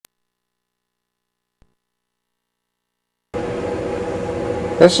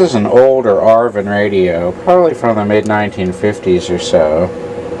This is an older Arvin radio, probably from the mid-1950s or so.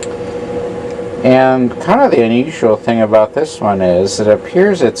 And kind of the unusual thing about this one is it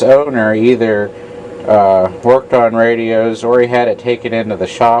appears its owner either worked on radios or he had it taken into the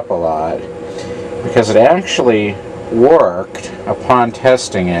shop a lot, because it actually worked upon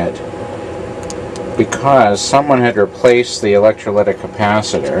testing it because someone had replaced the electrolytic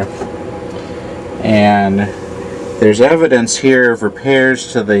capacitor. And there's evidence here of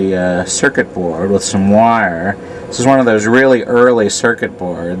repairs to the circuit board with some wire. This is one of those really early circuit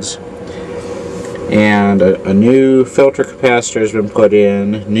boards. And a new filter capacitor has been put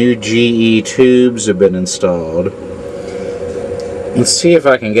in. New GE tubes have been installed. Let's see if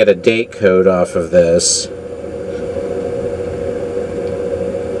I can get a date code off of this.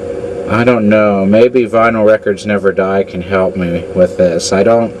 I don't know. Maybe Vinyl Records Never Die can help me with this.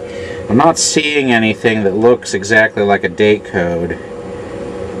 I'm not seeing anything that looks exactly like a date code.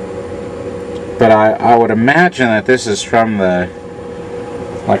 But I would imagine that this is from the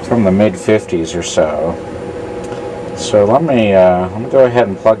mid-50s or so. So let me go ahead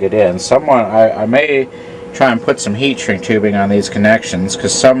and plug it in. I may try and put some heat shrink tubing on these connections,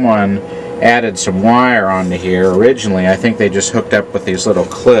 because someone added some wire onto here. Originally, I think they just hooked up with these little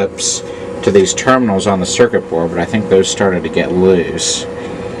clips to these terminals on the circuit board, but I think those started to get loose.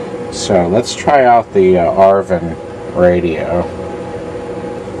 So let's try out the Arvin radio.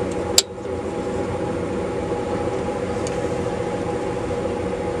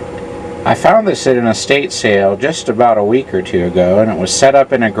 I found this at an estate sale just about a week or two ago, and it was set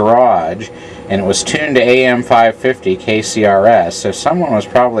up in a garage, and it was tuned to AM 550 KCRS, so someone was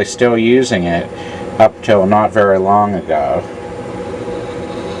probably still using it up till not very long ago.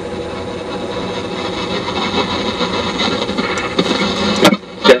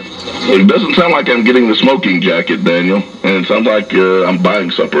 It doesn't sound like I'm getting the smoking jacket, Daniel, and it sounds like I'm buying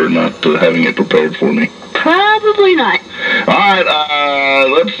supper, not having it prepared for me. Probably not. All right,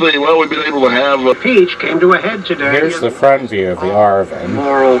 let's see. Well, we've been able to have... Peach came to a head today. Here's the front view of the Arvin.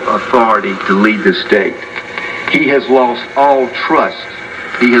 Moral authority to lead the state. He has lost all trust.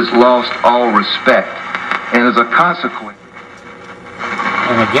 He has lost all respect. And as a consequence...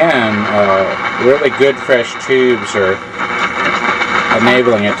 And again, really good fresh tubes are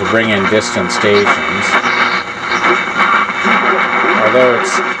enabling it to bring in distant stations. Although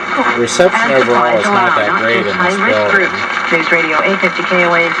its reception overall is not that great in this building. News Radio 850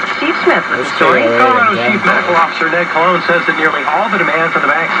 KOA's Steve Smith with the story. Colorado Chief Medical Officer Ned Colon says that nearly all the demand for the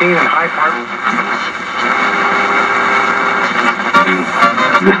vaccine in High Park...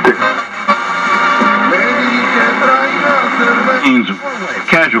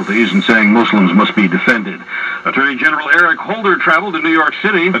 Casualties and saying Muslims must be defended. Attorney General Eric Holder traveled to New York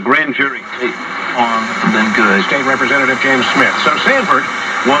City. A grand jury on than good. State Representative James Smith. So Sanford,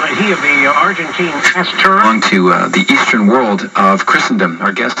 he of the Argentine past term... On to the eastern world of Christendom.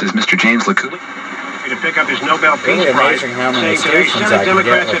 Our guest is Mr. James Liculi. To pick up his Nobel Peace really Prize, amazing how many saying stations Senate I can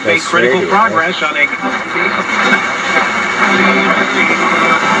Democrats get have with made this critical radio. progress on a...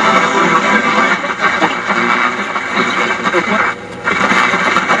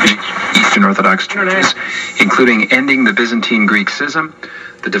 Eastern Orthodox churches, including ending the Byzantine Greek schism,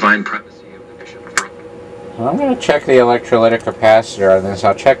 the divine primacy of the bishop of Rome. I'm going to check the electrolytic capacitor on this.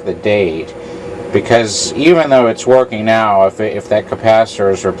 I'll check the date, because even though it's working now, if that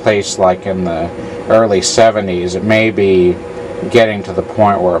capacitor is replaced like in the early 70s, it may be getting to the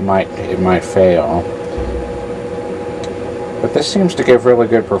point where it might fail. But this seems to give really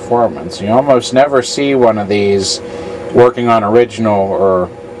good performance. You almost never see one of these working on original or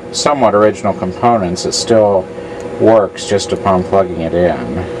somewhat original components. It still works just upon plugging it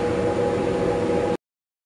in.